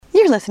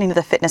listening to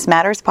the Fitness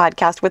Matters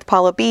podcast with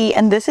Paula B,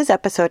 and this is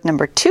episode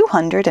number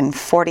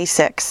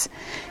 246.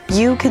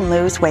 You can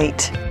lose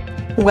weight.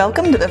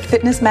 Welcome to the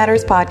Fitness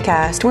Matters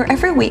podcast, where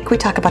every week we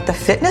talk about the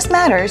fitness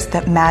matters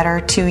that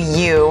matter to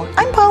you.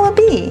 I'm Paula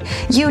B,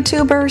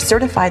 YouTuber,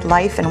 certified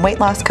life and weight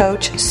loss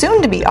coach,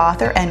 soon to be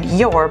author, and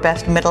your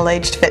best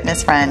middle-aged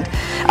fitness friend.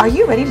 Are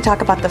you ready to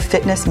talk about the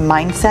fitness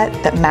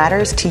mindset that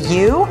matters to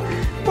you?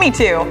 Me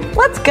too.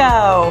 Let's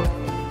go.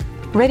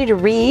 Ready to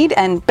read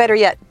and, better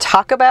yet,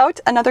 talk about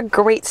another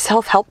great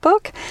self-help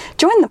book?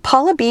 Join the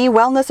Paula B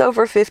Wellness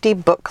Over 50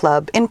 Book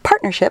Club in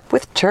partnership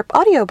with Chirp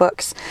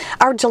Audiobooks.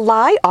 Our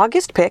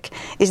July-August pick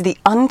is The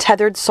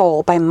Untethered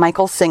Soul by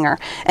Michael Singer,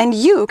 and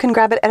you can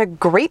grab it at a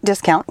great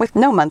discount with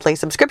no monthly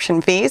subscription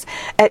fees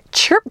at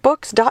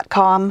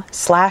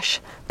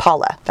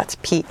chirpbooks.com/Paula. That's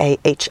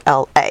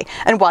P-A-H-L-A.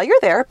 And while you're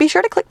there, be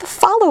sure to click the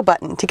follow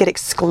button to get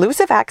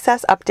exclusive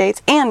access,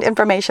 updates, and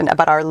information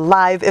about our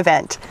live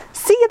event.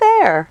 See you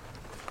there.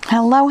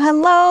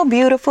 Hello,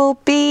 beautiful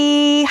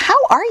bee. How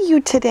are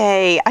you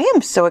today? I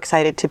am so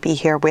excited to be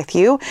here with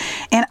you.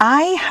 And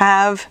I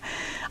have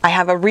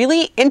a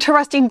really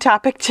interesting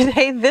topic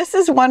today. This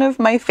is one of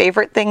my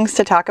favorite things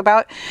to talk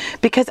about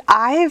because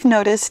I've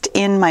noticed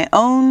in my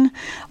own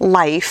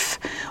life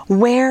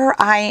where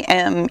I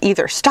am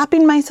either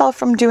stopping myself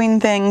from doing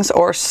things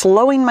or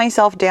slowing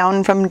myself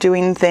down from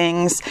doing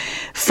things,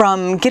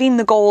 from getting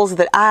the goals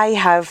that I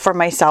have for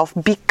myself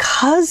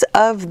because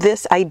of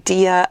this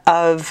idea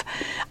of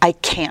I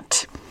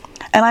can't.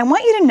 And I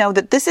want you to know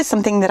that this is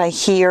something that I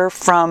hear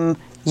from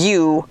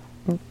you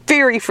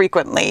very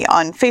frequently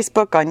on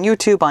Facebook, on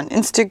YouTube, on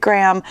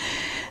Instagram.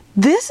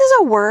 This is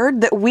a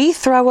word that we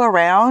throw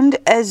around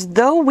as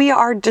though we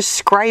are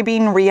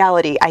describing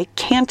reality. I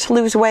can't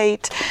lose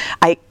weight.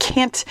 I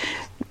can't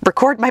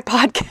record my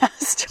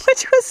podcast,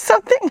 which was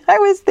something I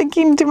was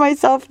thinking to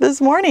myself this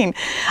morning.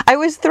 I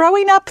was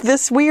throwing up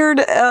this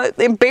weird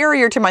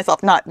barrier to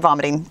myself, not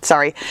vomiting,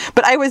 sorry,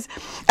 but I was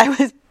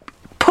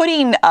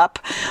putting up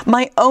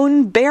my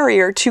own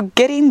barrier to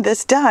getting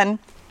this done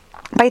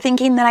by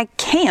thinking that I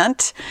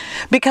can't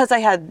because I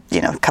had,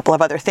 a couple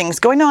of other things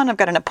going on. I've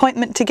got an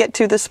appointment to get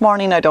to this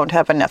morning. I don't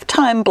have enough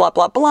time, blah,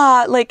 blah,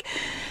 blah. Like,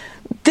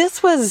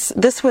 this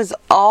was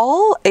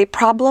all a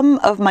problem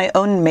of my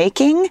own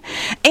making.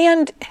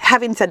 And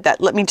having said that,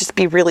 let me just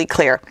be really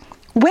clear.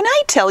 When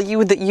I tell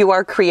you that you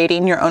are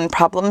creating your own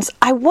problems,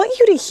 I want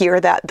you to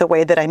hear that the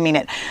way that I mean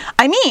it.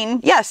 I mean,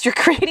 yes, you're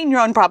creating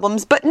your own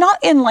problems, but not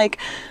in like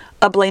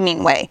a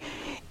blaming way.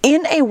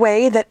 In a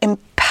way that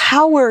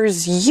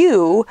empowers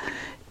you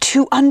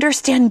to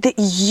understand that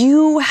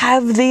you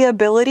have the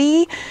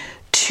ability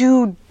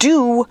to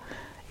do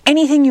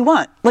anything you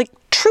want, like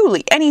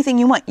truly anything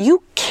you want.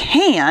 You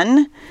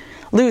can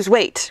lose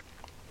weight.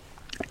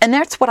 And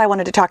that's what I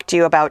wanted to talk to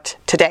you about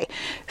today.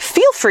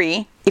 Feel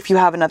free, if you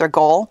have another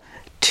goal,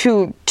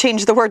 to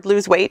change the word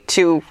lose weight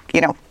to,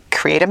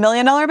 create $1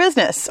 million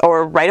business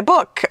or write a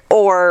book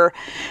or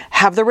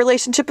have the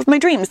relationship of my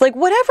dreams, like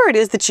whatever it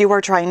is that you are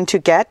trying to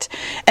get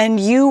and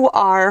you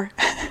are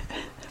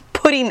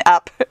putting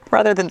up,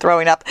 rather than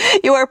throwing up,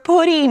 you are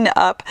putting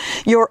up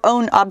your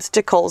own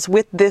obstacles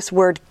with this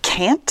word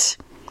can't.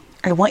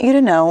 I want you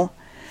to know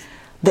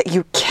that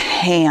you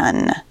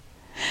can.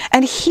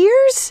 And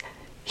here's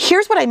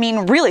what I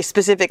mean really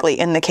specifically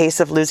in the case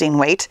of losing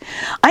weight.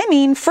 I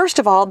mean, first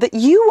of all, that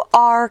you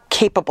are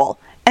capable.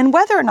 And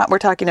whether or not we're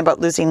talking about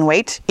losing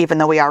weight, even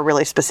though we are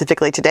really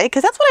specifically today,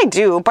 because that's what I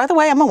do. By the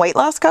way, I'm a weight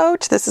loss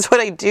coach. This is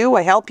what I do.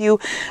 I help you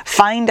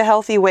find a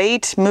healthy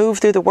weight, move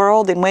through the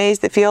world in ways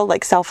that feel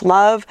like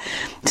self-love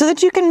so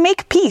that you can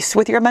make peace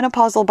with your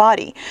menopausal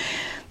body.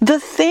 The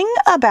thing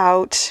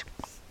about,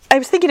 I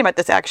was thinking about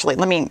this actually.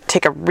 Let me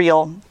take a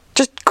real,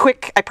 just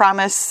quick, I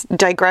promise,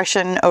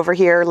 digression over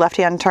here,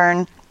 left-hand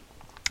turn.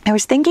 I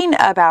was thinking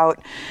about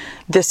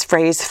this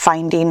phrase,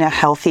 finding a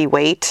healthy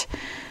weight.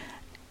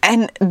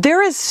 And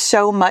there is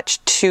so much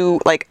to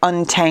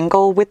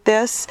untangle with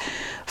this.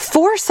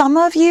 For some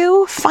of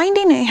you,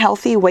 finding a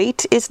healthy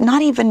weight is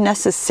not even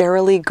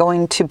necessarily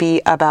going to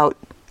be about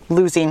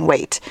losing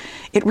weight.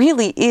 It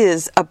really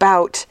is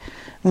about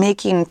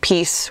making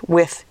peace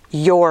with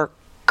your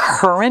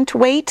current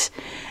weight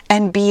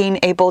and being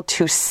able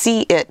to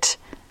see it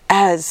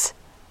as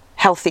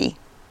healthy.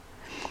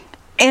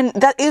 And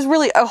that is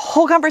really a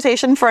whole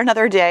conversation for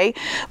another day.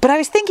 But I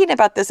was thinking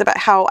about this, about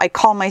how I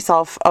call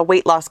myself a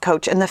weight loss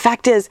coach. And the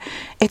fact is,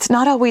 it's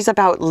not always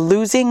about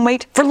losing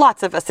weight. For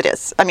lots of us, it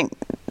is. I mean,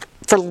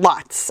 for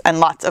lots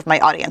and lots of my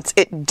audience,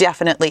 it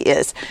definitely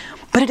is.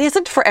 But it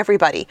isn't for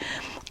everybody.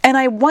 And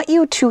I want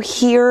you to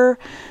hear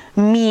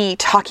me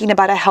talking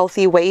about a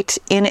healthy weight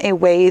in a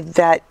way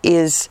that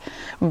is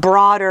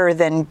broader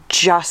than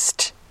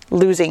just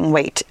losing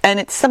weight. And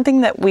it's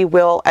something that we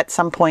will at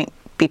some point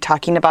be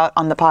talking about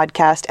on the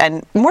podcast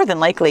and more than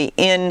likely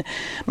in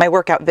my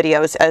workout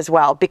videos as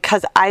well,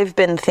 because I've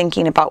been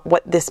thinking about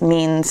what this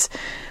means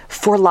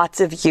for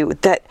lots of you,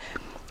 that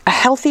a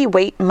healthy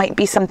weight might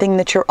be something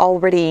that you're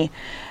already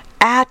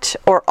at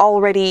or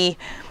already,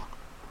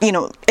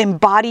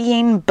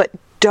 embodying, but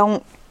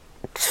don't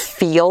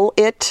feel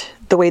it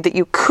the way that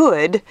you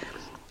could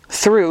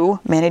through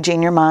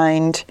managing your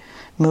mind,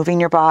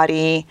 moving your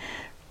body,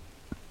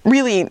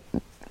 really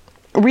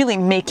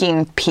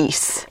making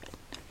peace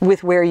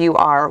with where you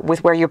are,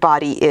 with where your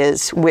body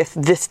is, with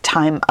this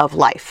time of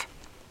life.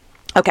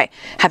 Okay,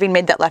 having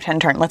made that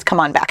left-hand turn, let's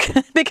come on back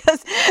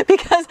because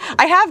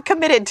I have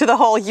committed to the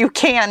whole you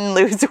can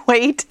lose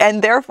weight,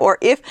 and therefore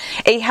if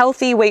a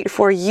healthy weight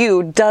for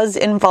you does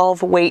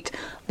involve weight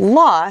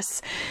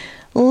loss,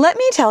 let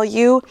me tell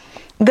you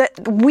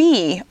that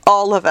we,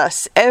 all of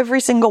us,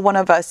 every single one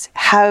of us,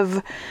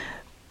 have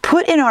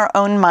put in our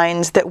own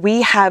minds that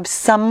we have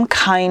some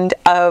kind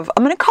of,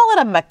 I'm going to call it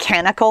a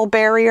mechanical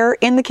barrier.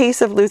 In the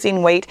case of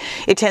losing weight,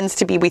 it tends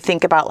to be, we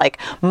think about like,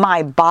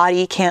 my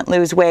body can't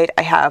lose weight,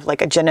 I have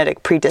like a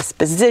genetic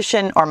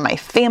predisposition, or my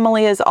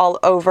family is all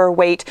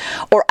overweight,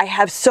 or I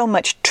have so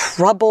much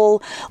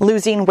trouble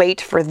losing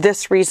weight for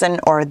this reason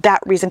or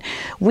that reason.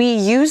 We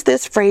use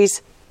this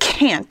phrase,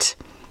 can't,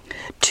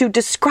 to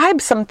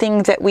describe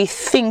something that we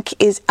think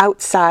is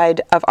outside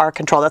of our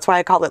control. That's why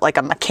I call it like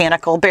a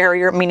mechanical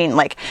barrier, meaning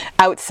like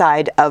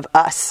outside of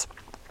us.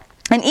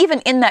 And even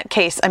in that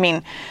case, I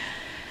mean,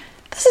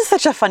 this is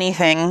such a funny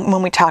thing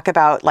when we talk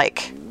about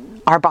like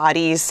our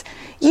bodies.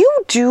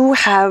 You do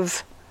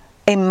have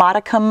a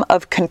modicum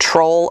of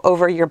control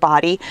over your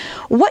body.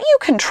 What you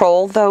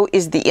control, though,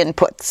 is the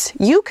inputs.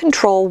 You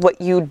control what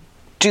you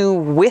do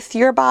with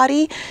your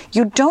body.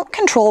 You don't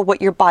control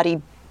what your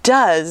body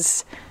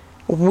does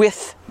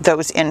with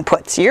those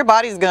inputs. Your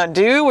body's going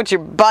to do what your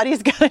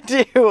body's going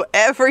to do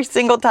every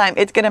single time.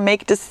 It's going to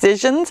make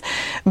decisions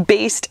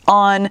based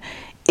on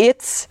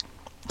its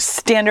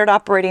standard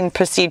operating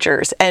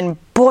procedures. And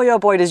boy, oh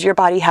boy, does your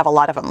body have a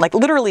lot of them. Like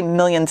literally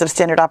millions of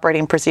standard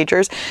operating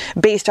procedures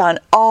based on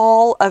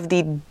all of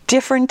the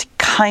different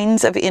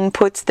kinds of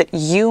inputs that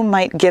you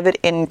might give it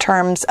in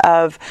terms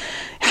of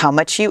how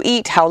much you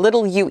eat, how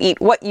little you eat,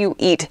 what you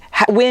eat,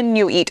 when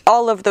you eat,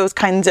 all of those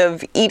kinds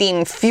of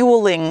eating,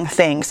 fueling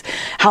things,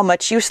 how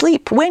much you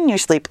sleep, when you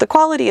sleep, the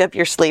quality of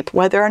your sleep,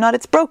 whether or not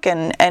it's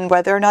broken and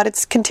whether or not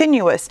it's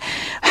continuous,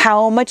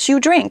 how much you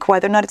drink,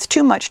 whether or not it's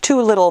too much,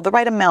 too little, the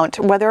right amount,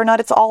 whether or not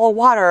it's all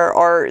water,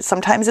 or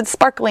sometimes it's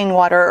sparkling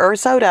water or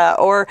soda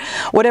or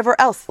whatever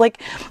else, like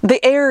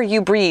the air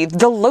you breathe,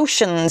 the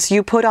lotions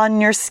you put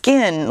on your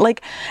skin,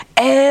 like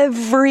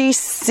every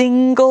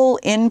single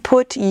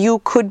input you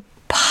could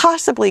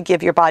possibly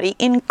give your body,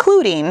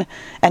 including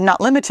and not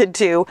limited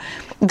to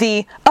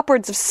the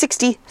upwards of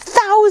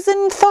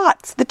 60,000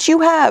 thoughts that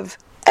you have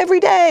every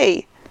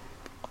day.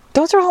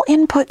 Those are all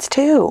inputs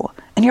too,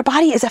 and your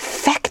body is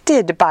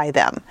affected by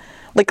them,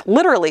 like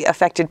literally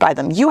affected by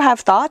them. You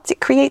have thoughts, it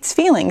creates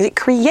feelings, it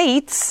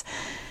creates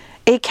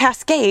a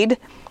cascade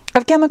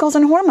of chemicals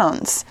and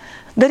hormones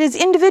that is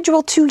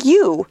individual to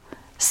you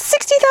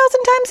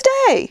 60,000 times a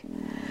day.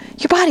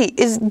 Your body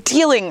is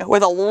dealing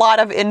with a lot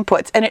of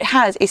inputs, and it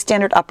has a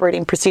standard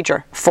operating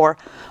procedure for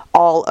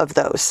all of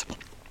those.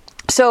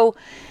 So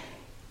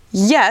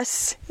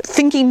yes,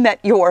 thinking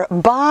that your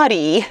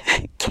body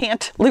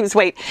can't lose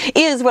weight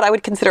is what I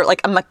would consider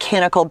like a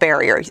mechanical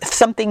barrier,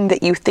 something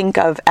that you think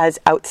of as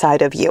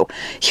outside of you.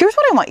 Here's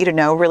what I want you to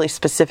know really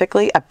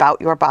specifically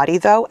about your body,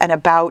 though, and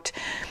about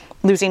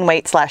losing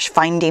weight /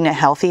 finding a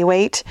healthy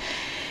weight,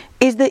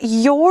 is that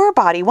your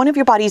body, one of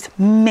your body's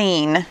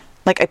main,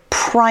 like a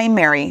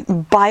primary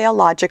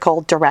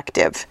biological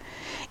directive,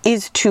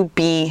 is to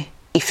be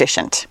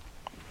efficient.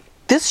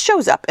 This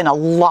shows up in a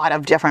lot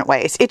of different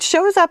ways. It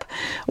shows up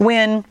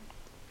when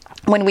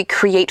we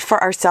create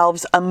for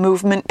ourselves a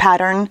movement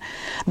pattern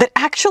that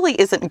actually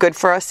isn't good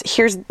for us.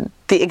 Here's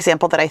the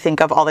example that I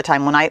think of all the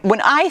time.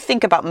 When I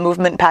think about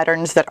movement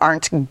patterns that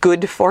aren't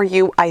good for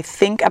you, I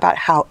think about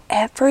how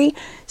every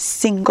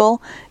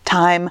single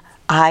time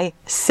I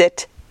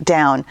sit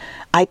down,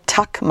 I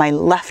tuck my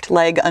left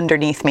leg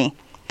underneath me.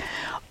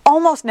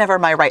 Almost never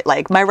my right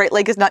leg. My right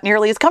leg is not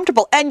nearly as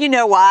comfortable. And you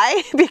know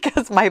why?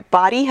 Because my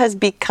body has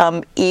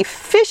become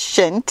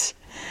efficient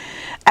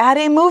at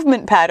a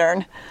movement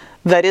pattern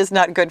that is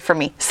not good for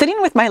me.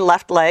 Sitting with my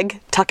left leg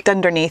tucked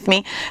underneath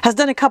me has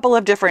done a couple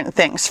of different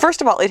things.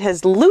 First of all, it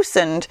has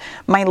loosened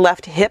my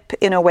left hip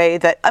in a way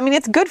that, I mean,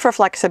 it's good for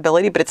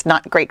flexibility, but it's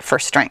not great for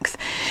strength.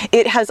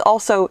 It has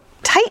also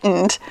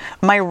tightened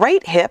my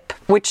right hip,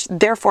 which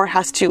therefore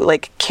has to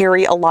like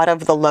carry a lot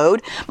of the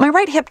load. My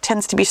right hip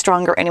tends to be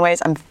stronger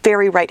anyways. I'm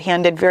very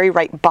right-handed, very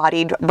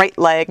right-bodied,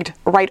 right-legged,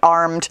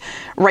 right-armed,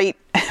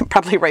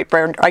 probably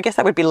right-brained. I guess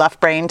that would be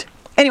left-brained.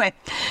 Anyway,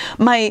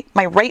 my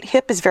right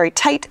hip is very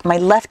tight. My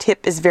left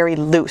hip is very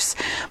loose.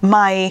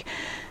 My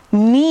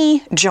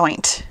knee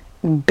joint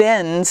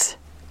bends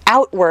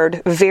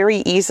outward very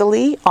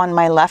easily on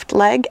my left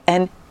leg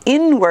and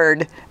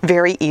inward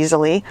very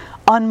easily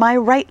on my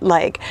right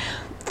leg.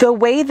 The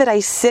way that I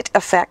sit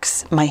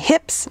affects my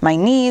hips, my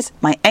knees,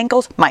 my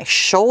ankles, my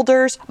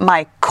shoulders,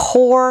 my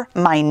core,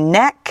 my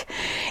neck.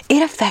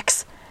 It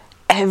affects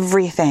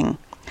everything.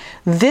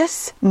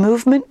 This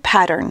movement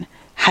pattern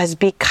has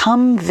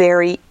become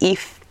very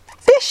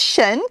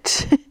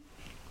efficient,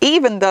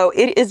 even though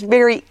it is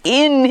very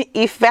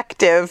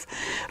ineffective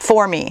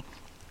for me.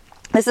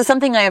 This is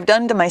something I have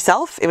done to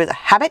myself. It was a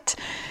habit.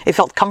 It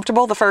felt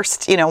comfortable the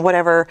first,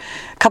 whatever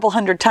couple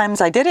hundred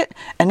times I did it.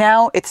 And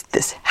now it's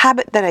this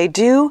habit that I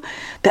do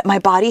that my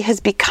body has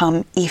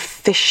become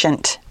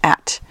efficient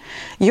at.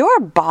 Your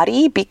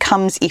body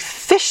becomes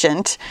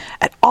efficient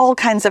at all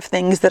kinds of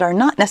things that are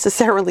not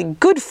necessarily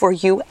good for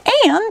you,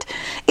 and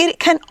it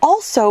can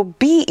also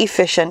be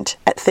efficient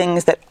at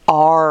things that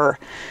are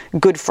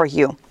good for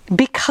you.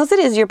 Because it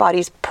is your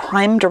body's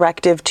prime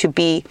directive to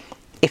be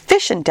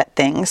efficient at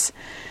things,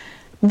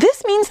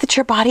 this means that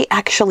your body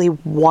actually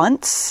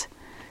wants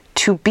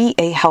to be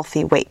a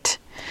healthy weight.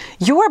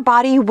 Your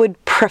body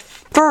would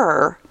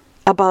prefer,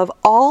 above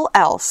all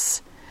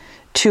else,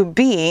 to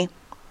be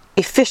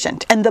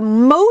efficient. And the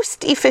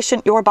most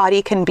efficient your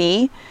body can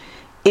be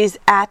is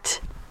at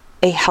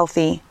a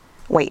healthy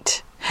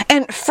weight.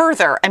 And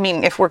further,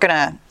 if we're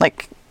going to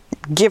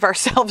give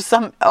ourselves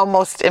some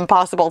almost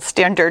impossible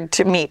standard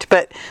to meet,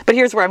 but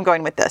here's where I'm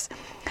going with this.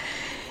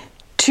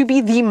 To be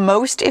the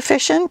most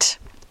efficient,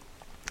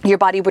 your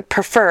body would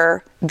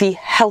prefer the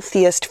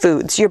healthiest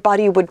foods. Your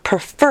body would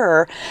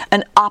prefer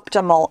an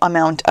optimal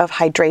amount of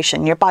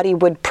hydration. Your body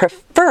would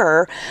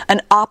prefer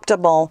an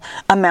optimal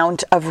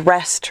amount of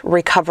rest,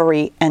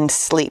 recovery, and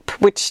sleep,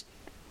 which,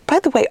 by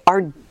the way,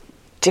 are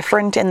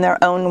different in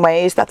their own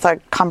ways. That's a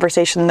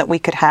conversation that we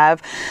could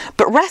have.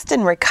 But rest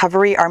and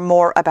recovery are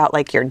more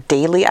about your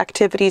daily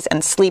activities,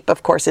 and sleep,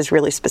 of course, is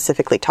really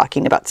specifically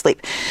talking about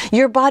sleep.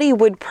 Your body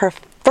would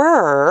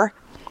prefer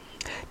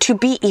to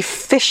be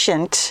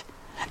efficient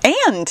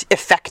and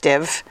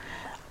effective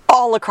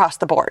all across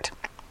the board.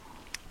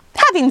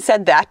 Having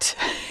said that,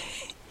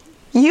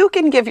 you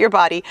can give your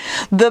body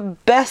the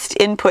best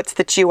inputs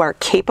that you are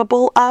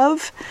capable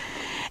of,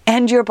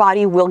 and your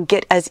body will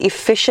get as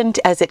efficient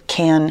as it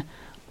can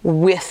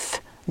with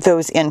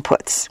those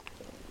inputs.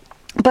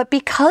 But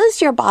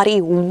because your body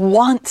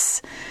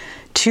wants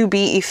to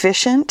be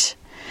efficient,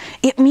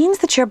 it means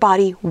that your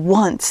body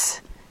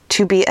wants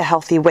to be a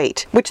healthy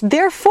weight, which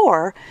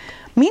therefore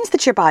means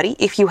that your body,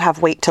 if you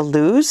have weight to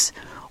lose,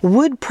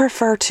 would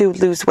prefer to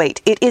lose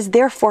weight. It is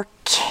therefore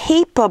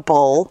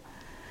capable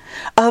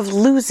of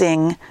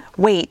losing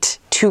weight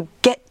to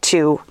get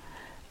to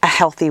a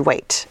healthy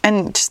weight.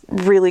 And just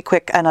really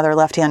quick, another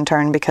left-hand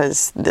turn,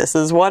 because this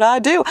is what I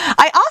do.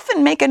 I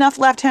often make enough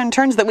left-hand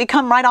turns that we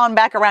come right on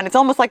back around. It's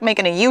almost like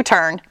making a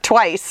U-turn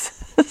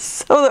twice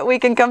so that we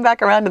can come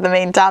back around to the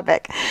main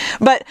topic.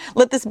 But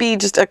let this be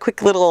just a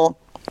quick little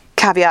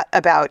caveat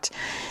about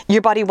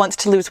your body wants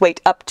to lose weight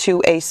up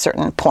to a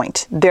certain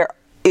point. There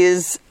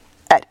is,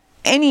 at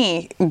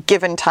any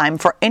given time,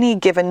 for any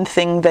given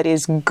thing that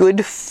is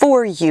good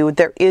for you,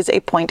 there is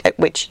a point at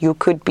which you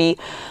could be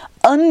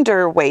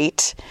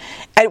underweight,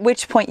 at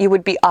which point you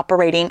would be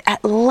operating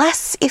at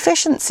less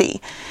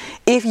efficiency.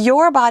 If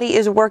your body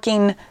is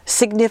working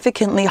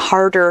significantly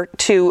harder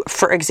to,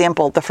 for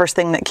example, the first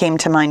thing that came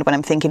to mind when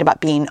I'm thinking about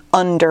being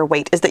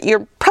underweight is that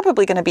you're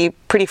probably going to be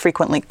pretty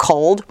frequently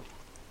cold.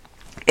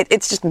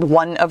 It's just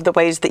one of the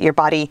ways that your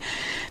body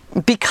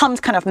becomes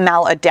kind of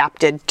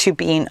maladapted to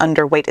being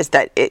underweight, is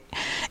that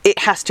it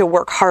has to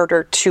work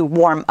harder to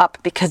warm up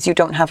because you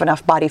don't have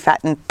enough body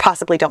fat and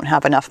possibly don't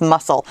have enough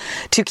muscle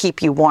to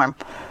keep you warm.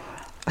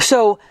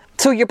 So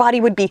your body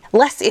would be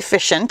less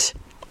efficient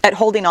at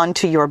holding on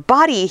to your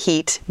body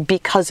heat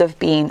because of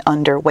being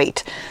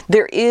underweight.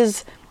 There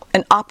is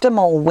an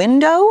optimal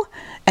window,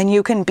 and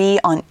you can be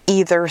on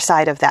either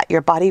side of that. Your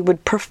body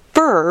would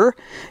prefer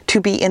to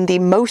be in the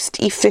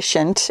most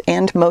efficient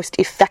and most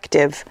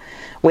effective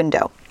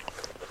window.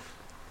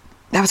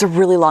 That was a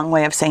really long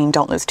way of saying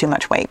don't lose too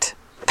much weight.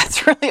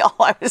 That's really all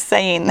I was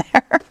saying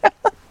there.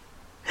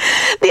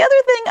 The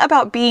other thing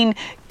about being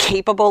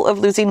capable of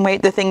losing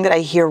weight, the thing that I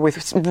hear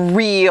with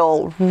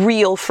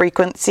real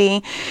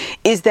frequency,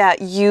 is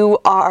that you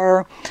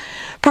are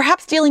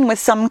perhaps dealing with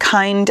some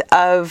kind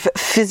of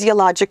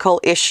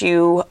physiological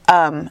issue.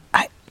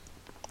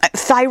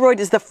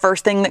 Thyroid is the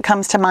first thing that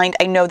comes to mind.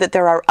 I know that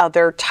there are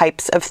other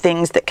types of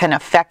things that can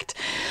affect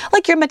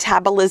your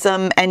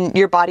metabolism and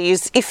your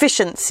body's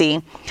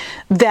efficiency,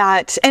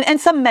 that and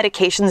some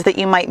medications that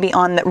you might be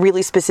on that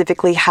really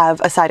specifically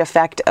have a side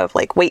effect of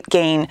weight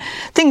gain,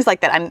 things like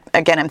that. I'm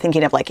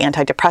thinking of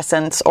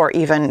antidepressants or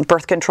even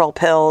birth control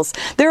pills.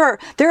 There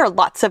are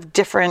lots of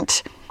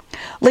different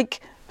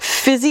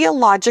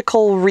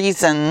physiological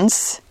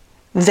reasons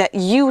that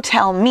you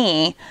tell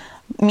me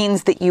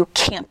means that you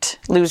can't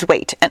lose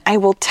weight. And I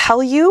will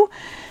tell you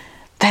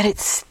that it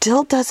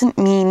still doesn't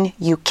mean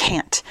you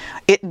can't.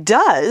 It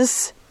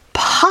does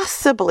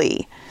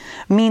possibly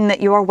mean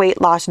that your weight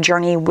loss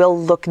journey will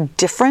look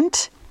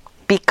different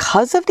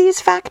because of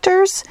these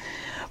factors,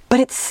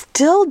 but it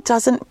still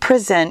doesn't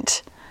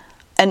present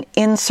an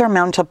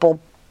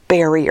insurmountable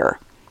barrier.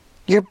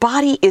 Your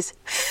body is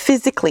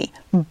physically,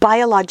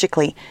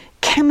 biologically,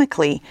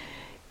 chemically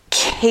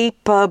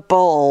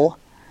capable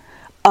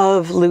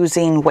of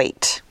losing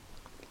weight.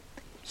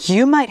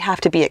 You might have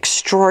to be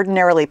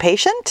extraordinarily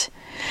patient.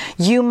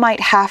 You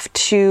might have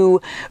to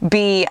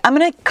be, I'm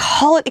going to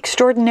call it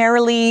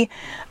extraordinarily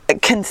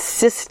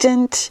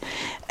consistent.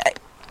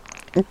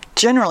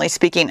 generally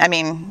speaking, I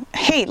mean,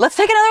 hey, let's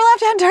take another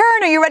left-hand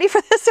turn. Are you ready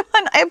for this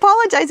one? I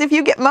apologize if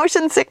you get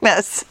motion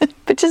sickness,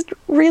 but just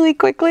really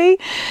quickly,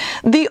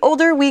 the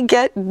older we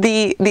get,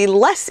 the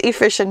less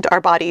efficient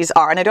our bodies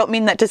are. And I don't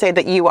mean that to say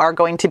that you are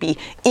going to be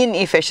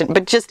inefficient,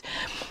 but just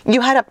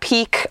you had a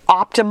peak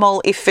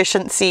optimal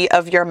efficiency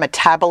of your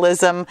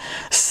metabolism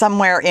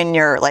somewhere in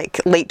your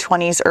like late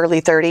 20s,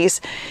 early 30s.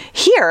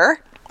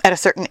 Here, at a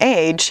certain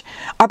age,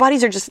 our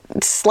bodies are just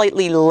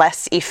slightly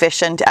less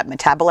efficient at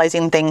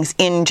metabolizing things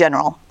in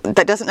general.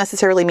 That doesn't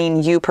necessarily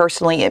mean you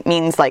personally. It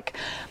means, like,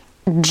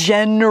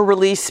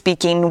 generally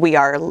speaking, we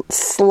are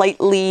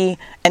slightly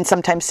and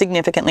sometimes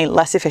significantly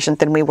less efficient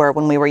than we were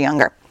when we were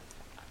younger.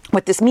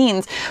 What this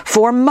means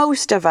for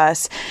most of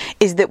us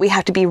is that we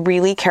have to be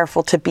really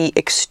careful to be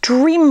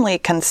extremely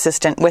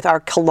consistent with our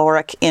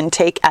caloric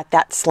intake at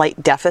that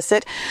slight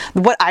deficit.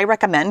 What I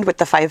recommend with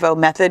the 5-0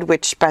 method,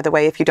 which, by the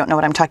way, if you don't know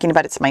what I'm talking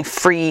about, it's my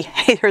free,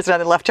 here's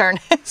another left turn,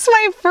 it's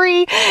my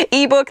free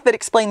ebook that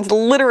explains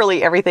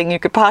literally everything you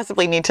could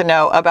possibly need to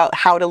know about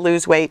how to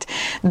lose weight.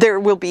 There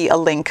will be a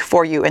link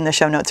for you in the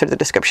show notes or the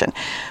description.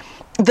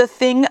 The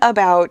thing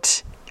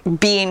about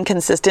being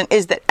consistent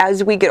is that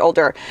as we get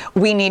older,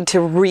 we need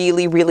to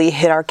really, really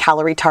hit our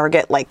calorie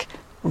target like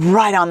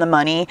right on the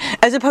money,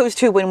 as opposed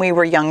to when we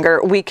were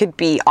younger, we could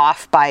be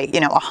off by,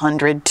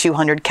 100,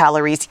 200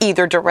 calories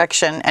either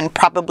direction and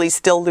probably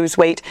still lose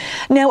weight.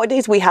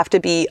 Nowadays, we have to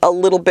be a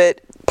little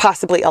bit,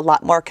 possibly a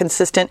lot more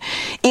consistent.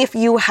 If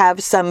you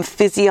have some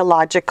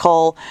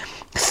physiological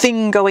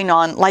thing going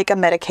on, like a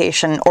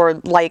medication or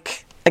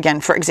like,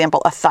 again, for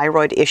example, a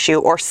thyroid issue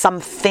or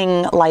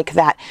something like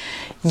that,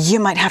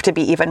 you might have to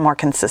be even more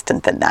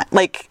consistent than that.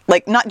 Like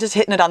not just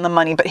hitting it on the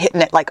money, but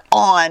hitting it like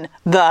on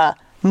the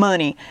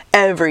money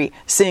every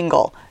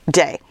single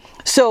day.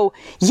 So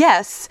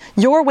yes,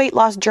 your weight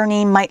loss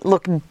journey might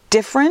look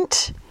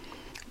different,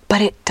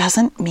 but it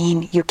doesn't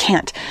mean you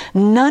can't.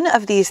 None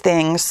of these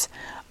things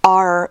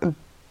are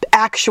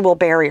actual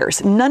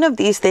barriers. None of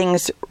these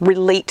things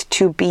relate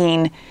to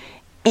being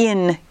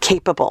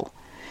incapable.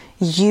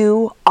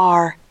 You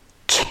are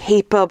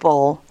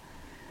capable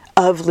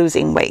of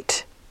losing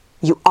weight.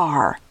 You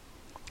are.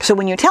 So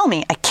when you tell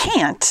me I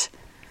can't,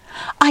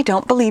 I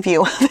don't believe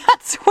you.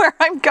 That's where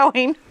I'm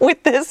going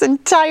with this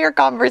entire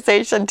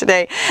conversation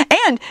today.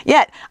 And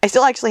yet, I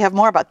still actually have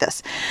more about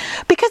this.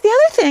 Because the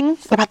other thing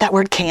about that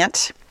word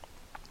can't,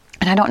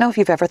 and I don't know if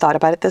you've ever thought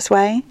about it this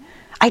way,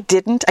 I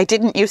didn't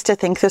used to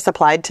think this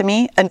applied to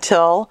me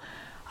until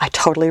I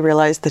totally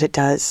realized that it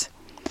does.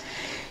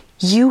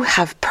 You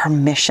have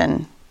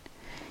permission.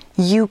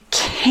 You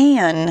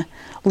can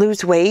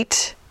lose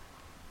weight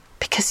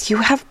because you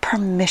have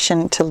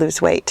permission to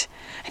lose weight.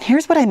 And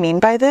here's what I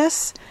mean by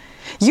this.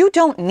 You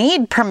don't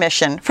need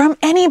permission from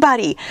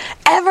anybody,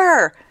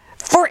 ever,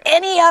 for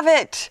any of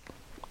it.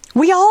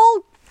 We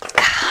all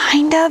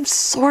kind of,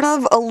 sort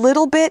of, a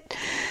little bit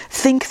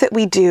think that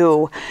we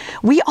do.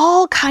 We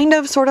all kind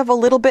of, sort of, a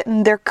little bit,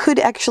 and there could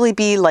actually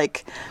be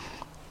like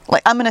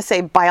I'm going to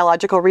say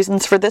biological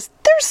reasons for this.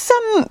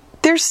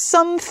 There's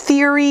some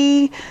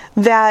theory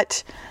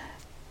that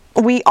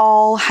we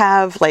all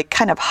have like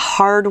kind of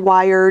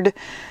hardwired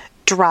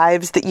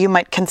drives that you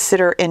might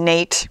consider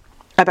innate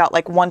about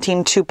like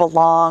wanting to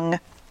belong.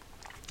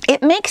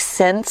 It makes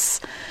sense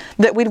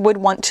that we would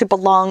want to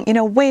belong,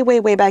 way, way,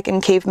 way back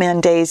in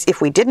caveman days.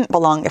 If we didn't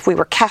belong, if we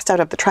were cast out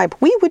of the tribe,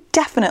 we would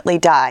definitely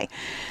die.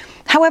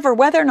 However,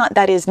 whether or not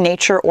that is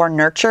nature or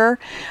nurture,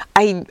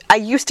 I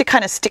used to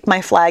kind of stick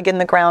my flag in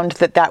the ground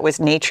that was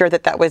nature,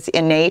 that was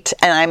innate.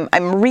 And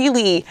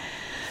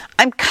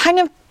I'm kind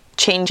of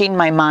changing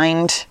my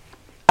mind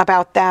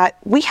about that.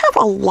 We have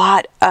a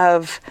lot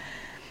of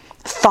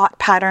thought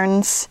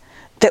patterns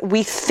that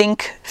we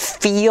think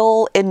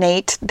feel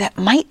innate that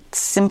might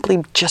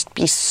simply just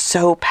be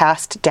so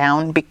passed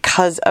down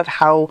because of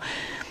how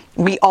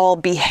we all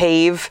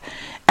behave,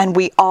 and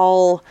we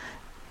all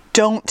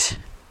don't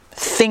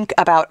think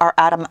about our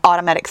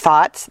automatic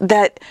thoughts,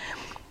 that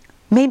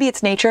maybe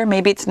it's nature,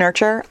 maybe it's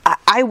nurture.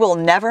 I will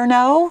never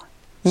know.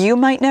 You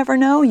might never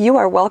know. You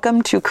are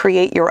welcome to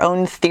create your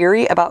own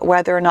theory about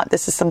whether or not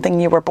this is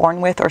something you were born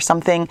with or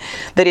something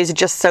that is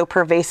just so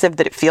pervasive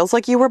that it feels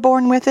like you were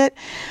born with it.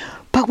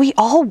 But we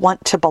all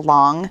want to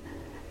belong,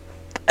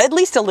 at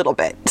least a little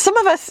bit. Some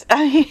of us,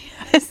 I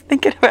was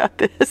thinking about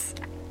this,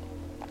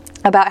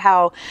 about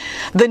how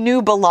the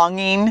new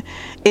belonging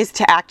is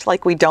to act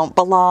like we don't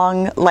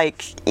belong,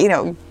 like,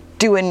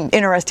 doing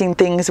interesting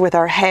things with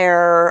our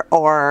hair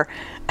or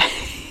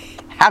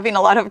having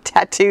a lot of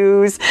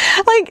tattoos,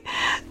 like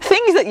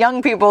things that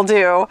young people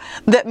do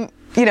that,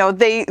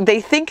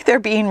 they think they're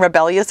being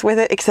rebellious with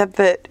it, except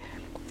that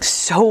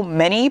so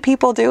many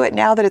people do it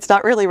now that it's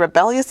not really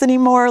rebellious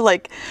anymore.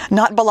 Like,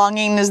 not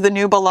belonging is the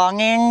new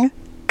belonging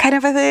kind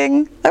of a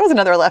thing. That was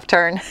another left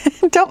turn.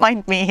 Don't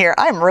mind me here.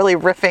 I'm really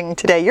riffing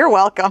today. You're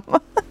welcome.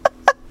 But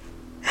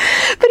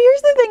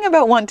here's the thing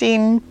about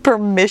wanting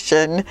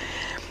permission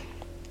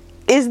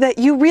is that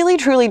you really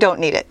truly don't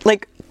need it.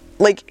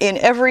 Like in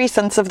every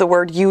sense of the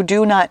word, you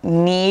do not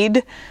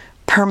need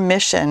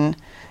permission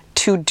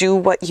to do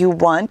what you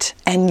want,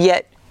 and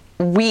yet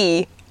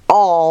we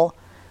all,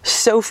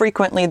 so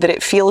frequently that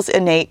it feels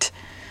innate,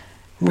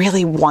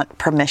 really want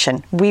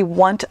permission. We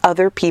want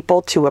other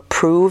people to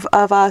approve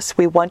of us.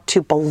 We want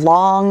to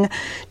belong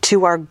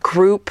to our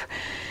group.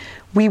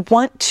 We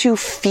want to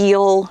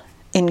feel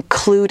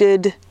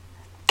included,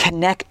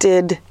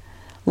 connected,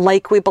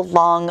 like we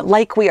belong,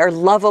 like we are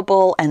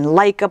lovable and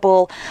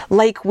likable,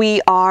 like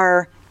we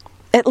are,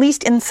 at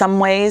least in some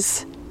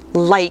ways,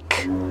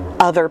 like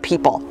other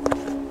people.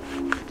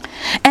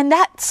 And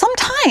that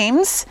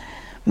sometimes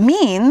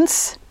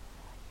means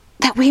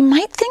that we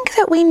might think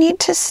that we need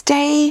to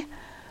stay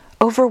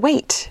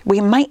overweight.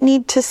 We might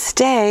need to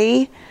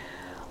stay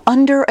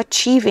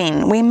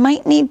underachieving. We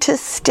might need to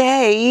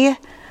stay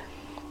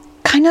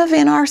kind of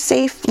in our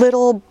safe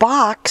little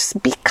box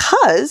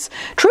because,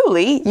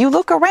 truly, you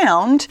look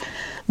around,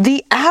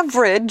 the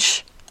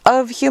average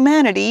of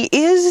humanity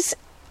is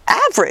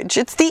average.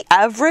 It's the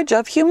average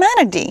of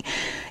humanity.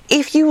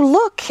 If you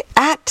look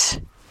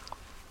at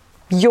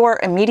your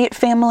immediate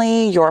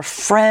family, your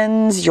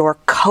friends, your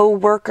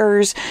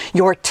co-workers,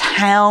 your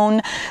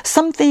town,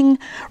 something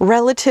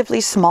relatively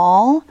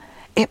small,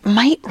 it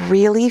might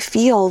really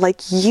feel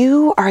like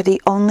you are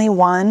the only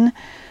one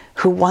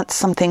who wants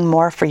something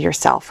more for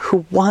yourself,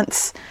 who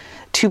wants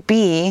to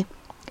be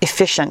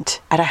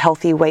efficient at a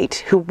healthy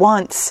weight, who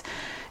wants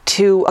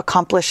to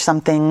accomplish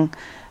something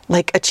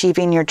like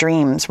achieving your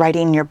dreams,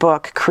 writing your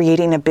book,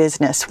 creating a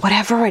business,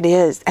 whatever it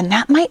is. And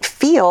that might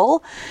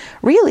feel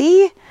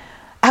really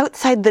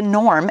outside the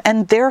norm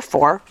and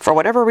therefore, for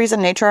whatever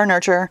reason, nature or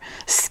nurture,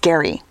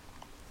 scary.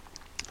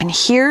 And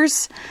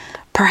here's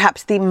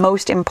perhaps the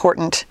most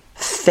important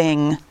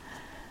thing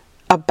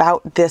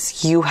about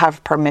this you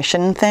have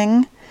permission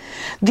thing.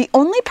 The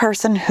only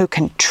person who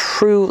can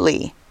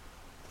truly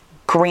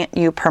grant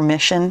you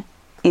permission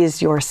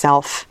is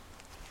yourself,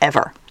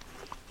 ever.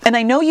 And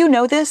I know you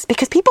know this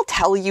because people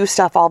tell you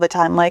stuff all the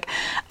time. Like,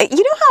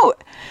 you know how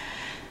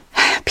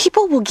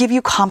people will give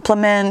you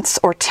compliments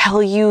or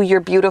tell you you're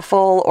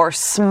beautiful or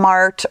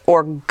smart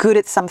or good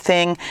at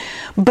something.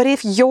 But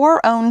if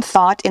your own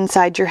thought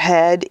inside your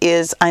head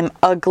is, I'm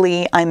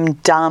ugly, I'm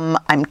dumb,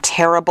 I'm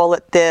terrible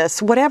at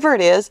this, whatever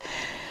it is,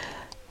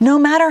 no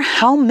matter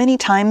how many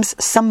times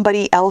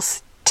somebody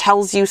else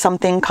tells you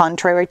something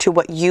contrary to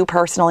what you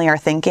personally are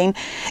thinking,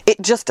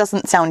 it just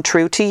doesn't sound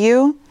true to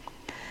you.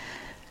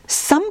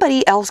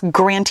 Somebody else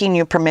granting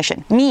you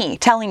permission, me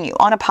telling you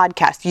on a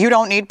podcast, you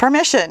don't need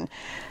permission,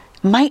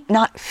 might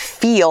not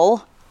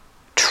feel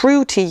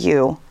true to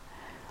you.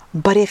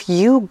 But if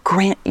you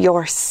grant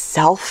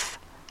yourself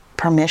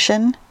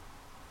permission,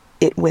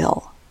 it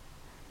will.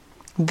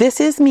 This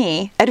is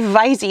me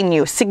advising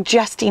you,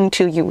 suggesting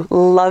to you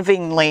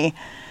lovingly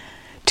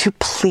to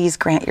please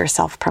grant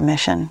yourself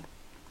permission.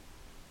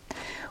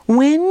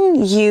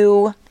 When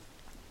you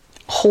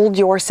hold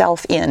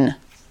yourself in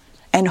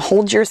and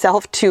hold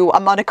yourself to,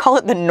 I'm going to call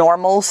it the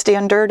normal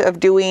standard of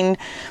doing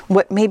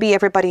what maybe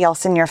everybody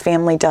else in your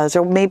family does,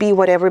 or maybe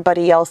what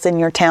everybody else in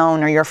your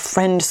town or your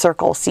friend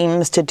circle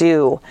seems to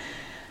do,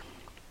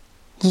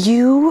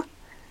 you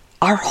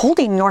are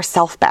holding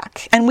yourself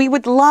back. And we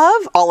would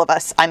love, all of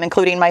us, I'm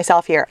including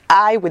myself here,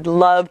 I would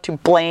love to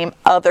blame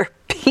other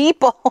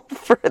people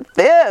for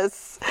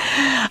this.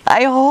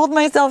 I hold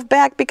myself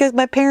back because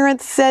my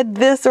parents said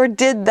this or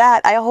did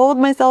that. I hold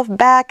myself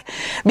back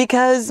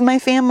because my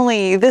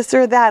family, this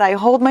or that. I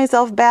hold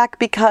myself back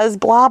because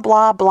blah,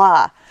 blah,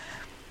 blah.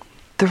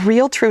 The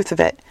real truth of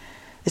it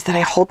is that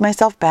I hold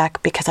myself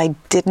back because I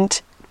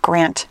didn't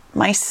grant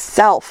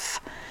myself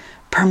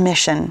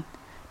permission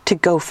to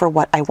go for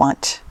what I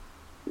want.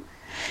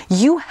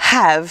 You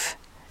have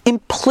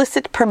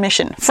implicit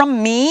permission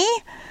from me,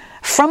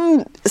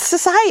 from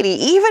society,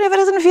 even if it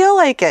doesn't feel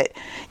like it.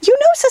 You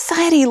know,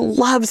 society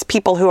loves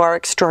people who are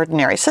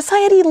extraordinary.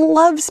 Society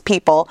loves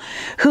people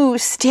who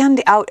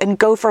stand out and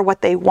go for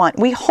what they want.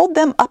 We hold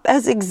them up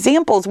as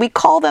examples. We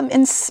call them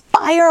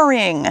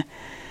inspiring.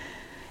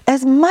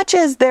 As much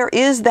as there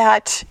is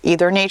that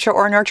either nature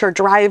or nurture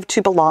drive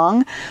to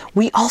belong,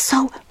 we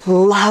also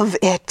love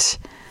it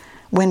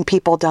when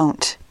people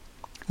don't.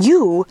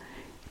 You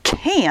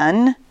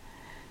can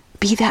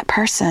be that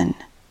person.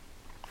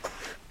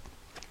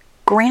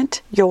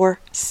 Grant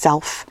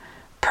yourself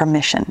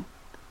permission.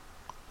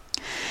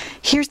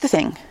 Here's the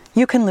thing.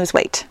 You can lose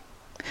weight.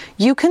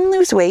 You can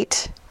lose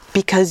weight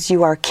because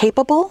you are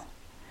capable.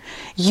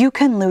 You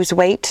can lose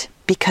weight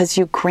because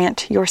you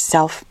grant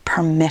yourself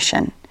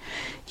permission.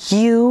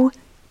 You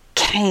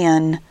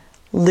can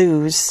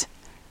lose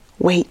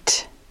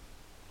weight.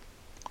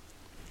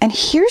 And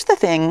here's the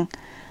thing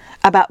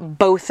about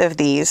both of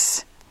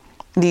these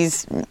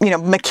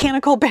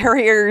mechanical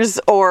barriers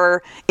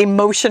or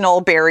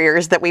emotional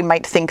barriers that we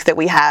might think that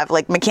we have,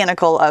 like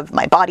mechanical of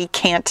my body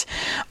can't,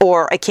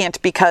 or I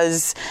can't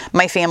because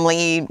my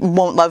family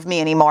won't love me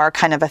anymore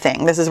kind of a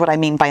thing. This is what I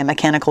mean by a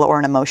mechanical or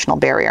an emotional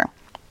barrier.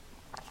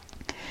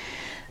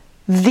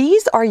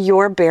 These are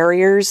your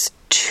barriers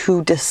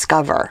to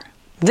discover.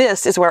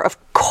 This is where, of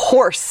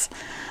course,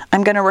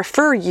 I'm going to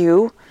refer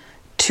you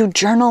to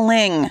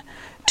journaling,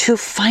 to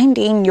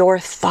finding your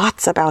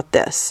thoughts about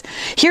this.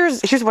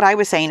 Here's what I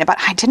was saying about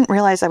I didn't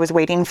realize I was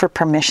waiting for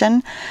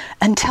permission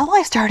until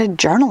I started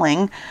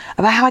journaling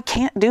about how I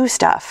can't do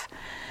stuff.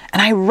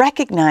 And I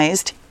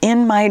recognized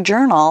in my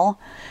journal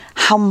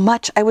how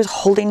much I was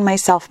holding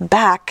myself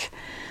back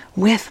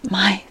with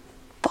my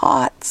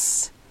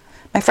thoughts.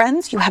 My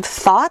friends, you have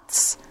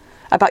thoughts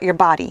about your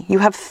body. You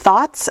have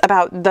thoughts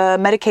about the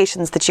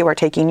medications that you are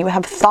taking. You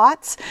have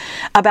thoughts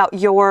about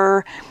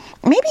your,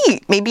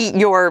 maybe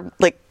your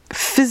like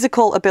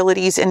physical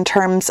abilities in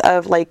terms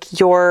of like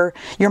your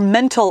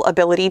mental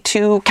ability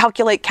to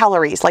calculate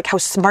calories, like how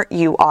smart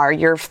you are,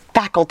 your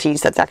faculties,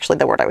 that's actually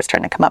the word I was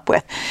trying to come up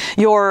with,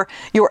 your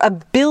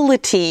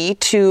ability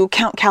to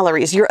count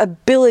calories, your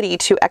ability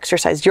to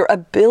exercise, your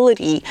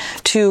ability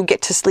to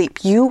get to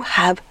sleep. You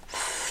have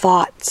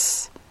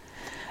thoughts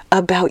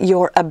about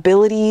your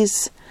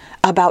abilities,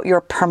 about your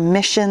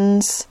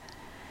permissions.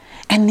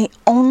 And the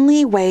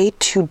only way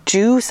to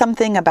do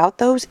something about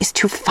those is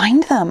to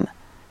find them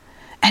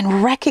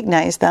and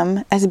recognize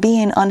them as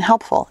being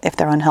unhelpful if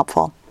they're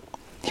unhelpful.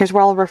 Here's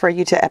where I'll refer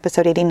you to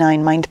episode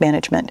 89, Mind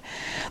Management.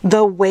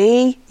 The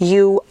way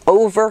you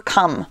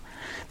overcome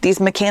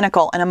these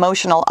mechanical and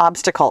emotional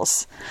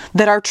obstacles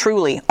that are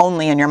truly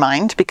only in your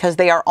mind, because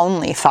they are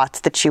only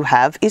thoughts that you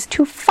have, is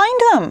to find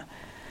them.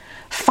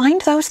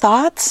 Find those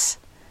thoughts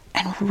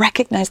and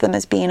recognize them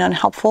as being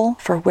unhelpful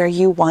for where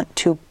you want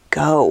to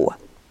go.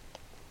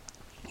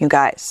 You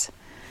guys,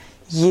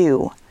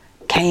 you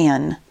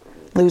can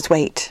lose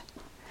weight.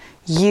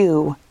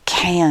 You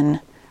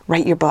can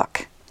write your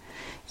book.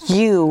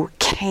 You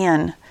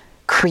can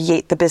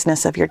create the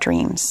business of your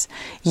dreams.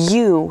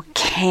 You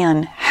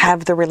can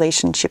have the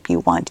relationship you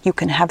want. You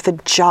can have the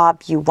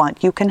job you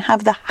want. You can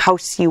have the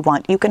house you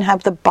want. You can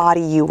have the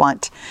body you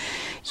want.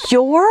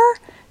 Your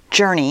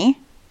journey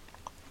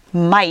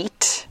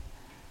might,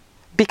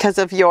 because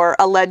of your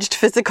alleged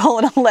physical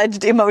and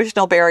alleged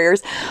emotional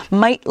barriers,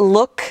 might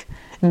look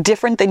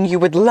different than you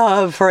would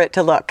love for it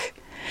to look.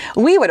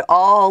 We would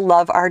all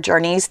love our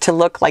journeys to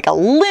look like a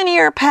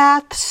linear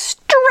path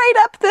straight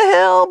up the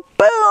hill.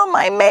 Boom,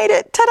 I made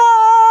it.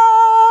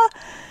 Ta-da!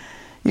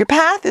 Your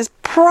path is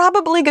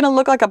probably going to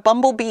look like a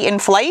bumblebee in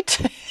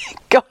flight,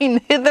 going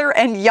hither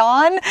and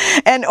yon.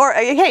 Or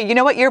hey, you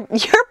know what? Your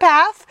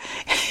path,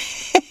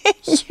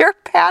 your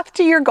path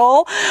to your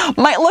goal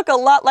might look a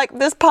lot like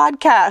this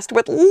podcast,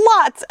 with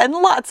lots and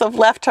lots of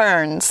left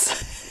turns.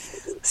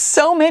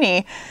 So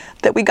many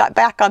that we got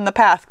back on the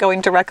path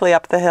going directly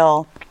up the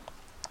hill.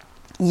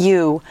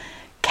 You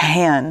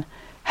can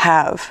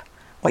have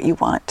what you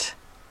want.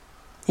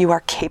 You are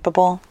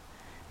capable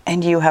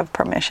and you have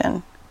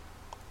permission.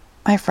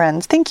 My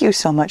friends, thank you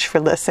so much for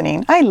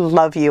listening. I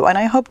love you, and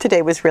I hope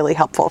today was really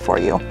helpful for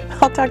you.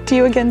 I'll talk to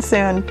you again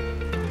soon.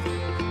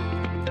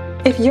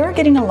 If you're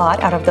getting a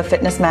lot out of the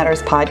Fitness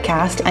Matters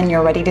podcast and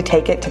you're ready to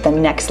take it to the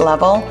next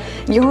level,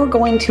 you're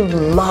going to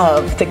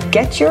love the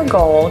Get Your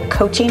Goal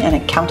Coaching and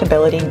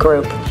Accountability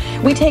Group.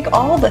 We take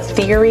all the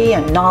theory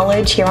and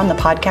knowledge here on the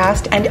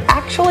podcast and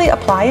actually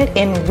apply it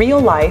in real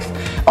life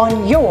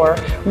on your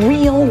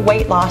real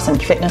weight loss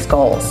and fitness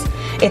goals.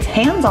 It's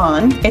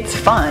hands-on, it's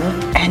fun,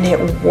 and it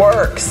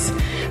works.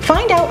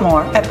 Find out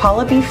more at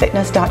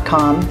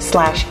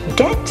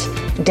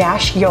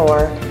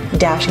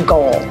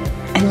paulabfitness.com/get-your-goal.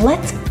 And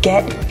let's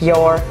get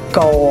your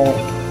goal.